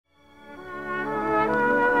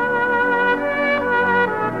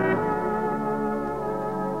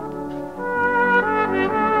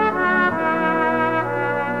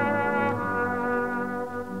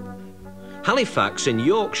Halifax in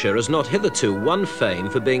Yorkshire has not hitherto won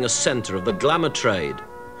fame for being a centre of the glamour trade.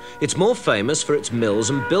 It's more famous for its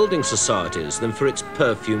mills and building societies than for its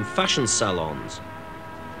perfume fashion salons.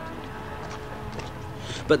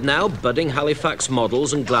 But now budding Halifax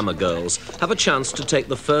models and glamour girls have a chance to take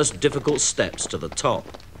the first difficult steps to the top.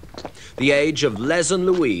 The age of Les and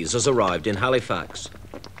Louise has arrived in Halifax.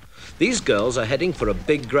 These girls are heading for a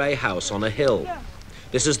big grey house on a hill.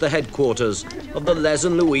 This is the headquarters of the Les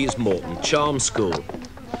and Louise Morton Charm School.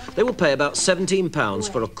 They will pay about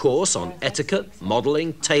 £17 for a course on etiquette,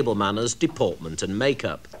 modelling, table manners, deportment and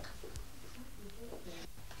makeup.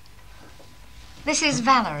 This is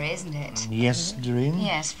Valerie, isn't it? Yes, Doreen.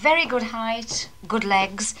 Yes, very good height, good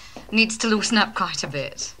legs, needs to loosen up quite a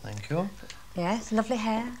bit. Thank you. Yes, lovely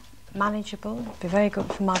hair, manageable, be very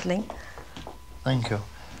good for modelling. Thank you.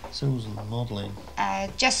 Susan, modelling.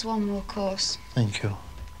 Just one more course. Thank you.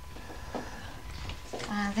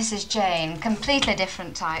 This is Jane, completely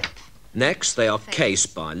different type. Next, they are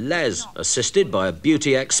cased by Les, assisted by a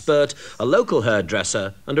beauty expert, a local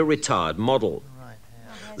hairdresser and a retired model.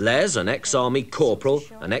 Les, an ex-army corporal,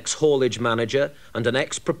 an ex-haulage manager and an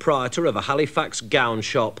ex-proprietor of a Halifax gown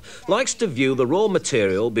shop, likes to view the raw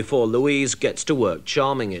material before Louise gets to work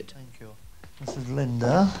charming it. Thank you. This is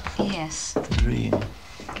Linda. Yes. Doreen.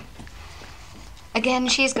 Again,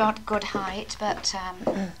 she's got good height, but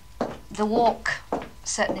the walk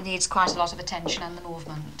certainly needs quite a lot of attention and the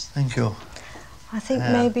movement. Thank you. I think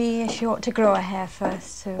maybe she ought to grow her hair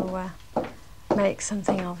first to make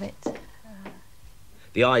something of it.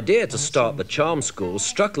 The idea to start the charm school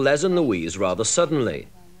struck Les and Louise rather suddenly.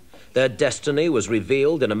 Their destiny was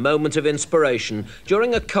revealed in a moment of inspiration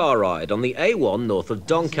during a car ride on the A1 north of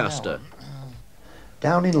Doncaster.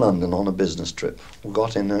 Down in London on a business trip. We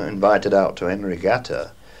got invited out to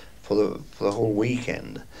Enrigatta for the whole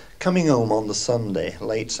weekend. Coming home on the Sunday,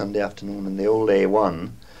 late Sunday afternoon, in the old A1,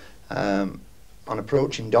 on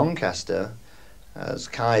approaching Doncaster,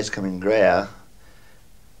 skies coming greyer,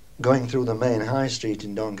 going through the main high street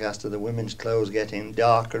in Doncaster, the women's clothes getting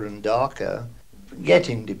darker and darker,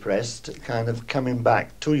 getting depressed, kind of coming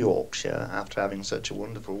back to Yorkshire after having such a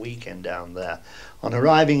wonderful weekend down there. On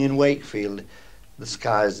arriving in Wakefield, the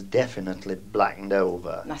skies definitely blackened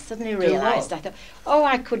over. And I suddenly realised, I thought, oh,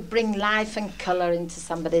 I could bring life and colour into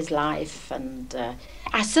somebody's life, and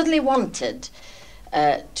I suddenly wanted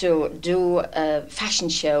to do fashion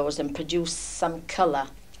shows and produce some colour.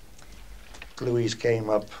 Louise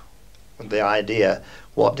came up with the idea,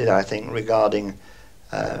 what did I think, regarding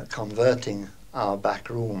converting our back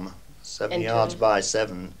room, 7 yards by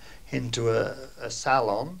 7, into a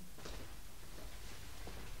salon.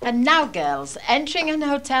 And now, girls, entering an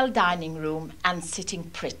hotel dining room and sitting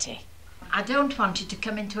pretty. I don't want you to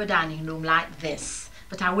come into a dining room like this,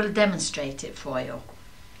 but I will demonstrate it for you.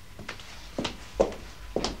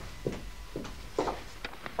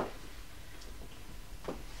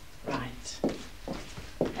 Right.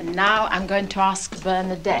 And now I'm going to ask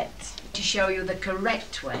Bernadette to show you the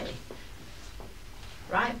correct way.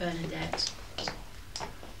 Right, Bernadette?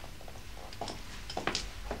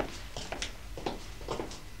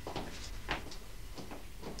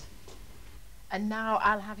 And now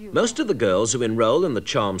I'll have you... Most of the girls who enrol in the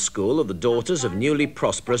charm school are the daughters of newly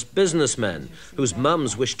prosperous businessmen whose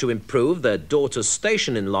mums wish to improve their daughter's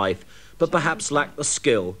station in life, but perhaps lack the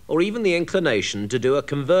skill or even the inclination to do a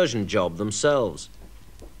conversion job themselves.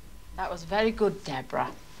 That was very good,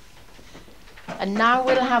 Deborah. And now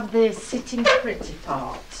we'll have the sitting pretty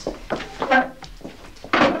part.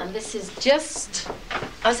 And this is just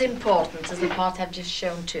as important as the part I've just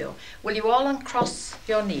shown to you. Will you all uncross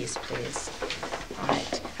your knees, please?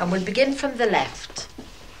 Right. And we'll begin from the left.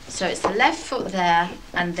 So it's the left foot there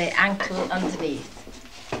and the ankle underneath.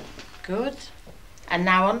 Good. And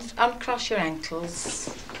now uncross your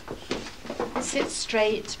ankles. Sit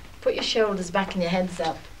straight. Put your shoulders back and your heads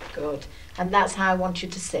up. Good. And that's how I want you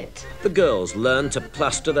to sit. The girls learn to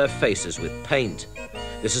plaster their faces with paint.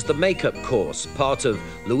 This is the makeup course, part of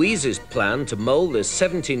Louise's plan to mould this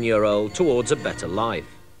 17-year-old towards a better life.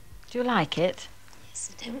 Do you like it?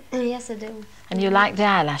 Yes, I do. Yes, I do. And you like the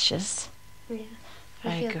eyelashes? Yeah.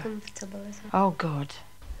 Very I feel good. comfortable as well. Oh, good.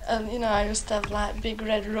 You know, I used to have like big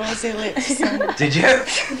red rosy lips. And Did you?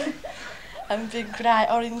 and big bright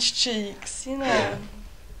orange cheeks, you know.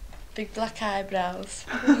 Big black eyebrows.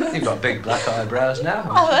 You've got big black eyebrows now.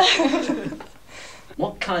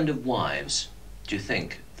 What kind of wives do you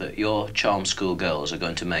think that your charm school girls are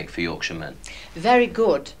going to make for Yorkshire men? Very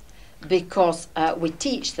good, because we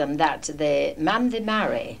teach them that the man they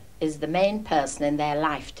marry is the main person in their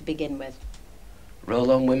life to begin with.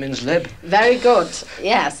 Roll on women's lib. Very good,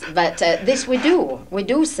 yes, but this we do. We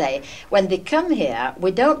do say, when they come here,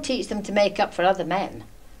 we don't teach them to make up for other men.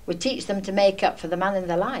 We teach them to make up for the man in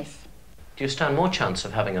their life. Do you stand more chance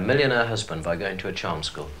of having a millionaire husband by going to a charm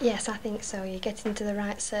school? Yes, I think so. You get into the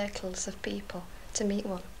right circles of people to meet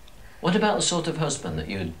one. What about the sort of husband that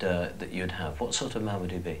you'd have? What sort of man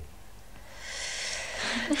would he be?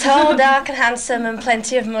 Tall, dark and handsome and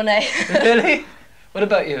plenty of money. Really? What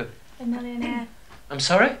about you? A millionaire. I'm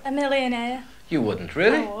sorry? A millionaire. You wouldn't,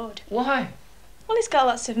 really? I would. Why? Well, he's got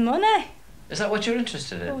lots of money. Is that what you're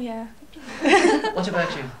interested in? Oh, yeah. What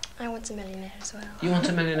about you? I want a millionaire as well. You want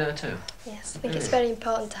a millionaire too? Yes, I think it's very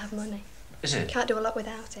important to have money. Is it? Can't do a lot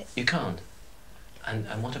without it. You can't?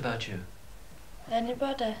 And what about you?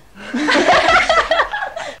 Anybody?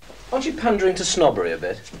 Aren't you pandering to snobbery a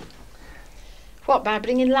bit? What, by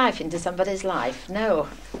bringing life into somebody's life? No,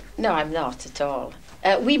 no, I'm not at all.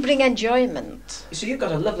 We bring enjoyment. You see, you've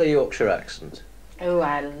got a lovely Yorkshire accent. Oh,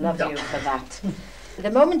 I love you for that.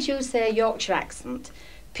 The moment you say a Yorkshire accent,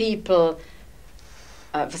 people,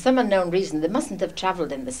 for some unknown reason, they mustn't have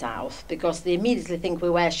travelled in the south because they immediately think we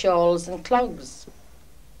wear shawls and clogs.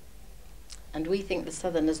 And we think the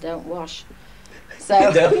southerners don't wash. So,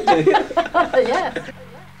 yes.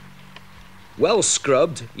 Well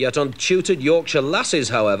scrubbed, yet untutored Yorkshire lasses,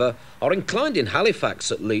 however, are inclined in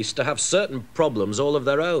Halifax at least to have certain problems all of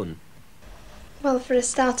their own. Well, for a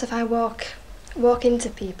start, if I walk into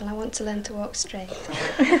people, I want to learn to walk straight.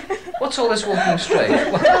 What's all this walking straight?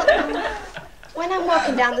 Well, when I'm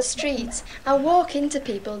walking down the street, I walk into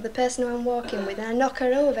people, the person who I'm walking with, and I knock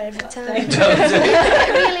her over every time. They get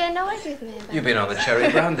really annoyed with me. You've been on the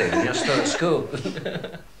cherry brandy and you're still at school.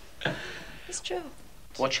 It's true.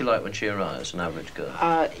 What's she like when she arrives, an average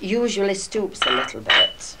girl? Usually stoops a little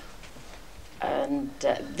bit. And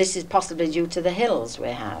this is possibly due to the hills we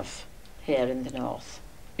have here in the north.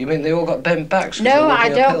 You mean they all got bent backs? No, I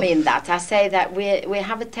don't mean that. I say that we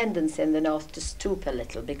have a tendency in the north to stoop a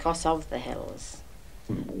little because of the hills.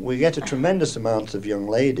 We get a tremendous amount of young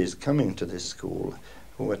ladies coming to this school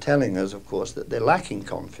who are telling us, of course, that they're lacking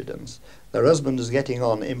confidence. Their husband is getting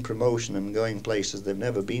on in promotion and going places they've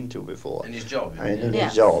never been to before. In his job? In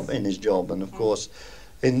Yes. his job. And, of course,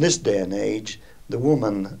 in this day and age, the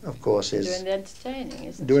woman, of course, is Doing the entertaining,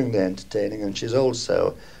 isn't doing the entertaining, and she's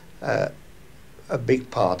also a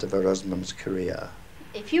big part of her husband's career.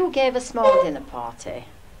 If you gave a small dinner party,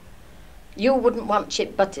 you wouldn't want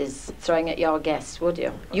chip butties throwing at your guests, would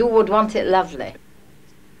you? You would want it lovely.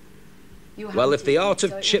 Well, if the art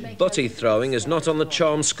of chip butty throwing is not on the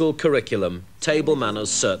charm school curriculum, table manners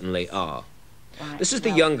certainly are. This is the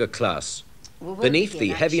younger class. Beneath the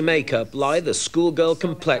heavy makeup lie the schoolgirl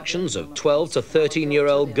complexions of 12 to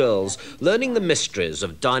 13-year-old girls learning the mysteries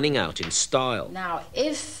of dining out in style. Now,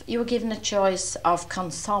 if you were given a choice of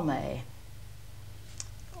consommé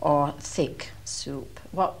or thick soup,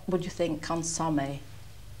 what would you think consommé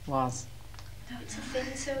was? It's a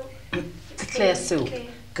thin soup. It's a clear soup.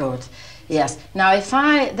 Good. Yes. Now, if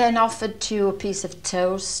I then offered you a piece of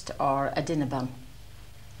toast or a dinner bun,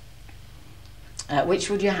 which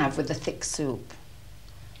would you have with the thick soup?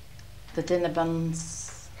 The dinner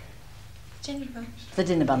buns? Dinner bun. The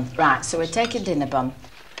dinner bun. Right, so we take a dinner bun.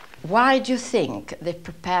 Why do you think they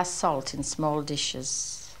prepare salt in small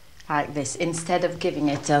dishes like this instead of giving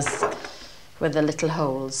it us with the little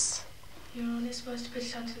holes? You're only supposed to put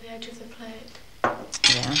it onto the edge of the plate.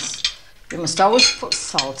 Yes. You must always put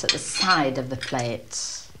salt at the side of the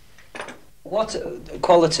plate. What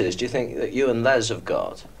qualities do you think that you and Les have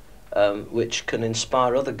got which can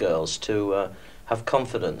inspire other girls to have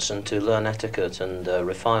confidence and to learn etiquette and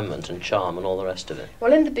refinement and charm and all the rest of it?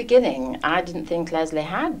 Well, in the beginning, I didn't think Leslie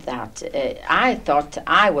had that. I thought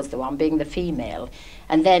I was the one being the female.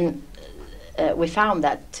 And then we found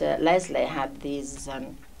that Leslie had these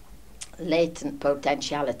latent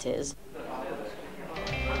potentialities.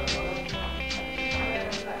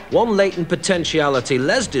 One latent potentiality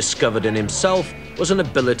Les discovered in himself was an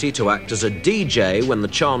ability to act as a DJ when the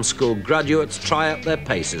charm school graduates try out their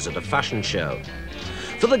paces at a fashion show.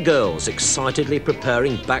 For the girls excitedly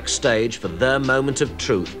preparing backstage for their moment of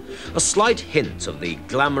truth, a slight hint of the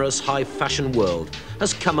glamorous high fashion world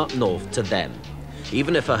has come up north to them,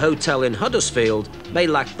 even if a hotel in Huddersfield may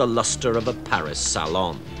lack the lustre of a Paris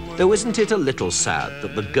salon. Though isn't it a little sad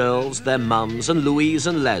that the girls, their mums, and Louise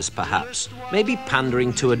and Les, perhaps, may be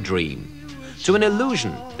pandering to a dream, to an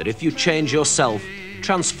illusion that if you change yourself,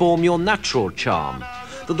 transform your natural charm,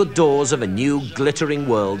 that the doors of a new glittering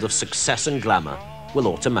world of success and glamour will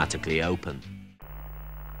automatically open.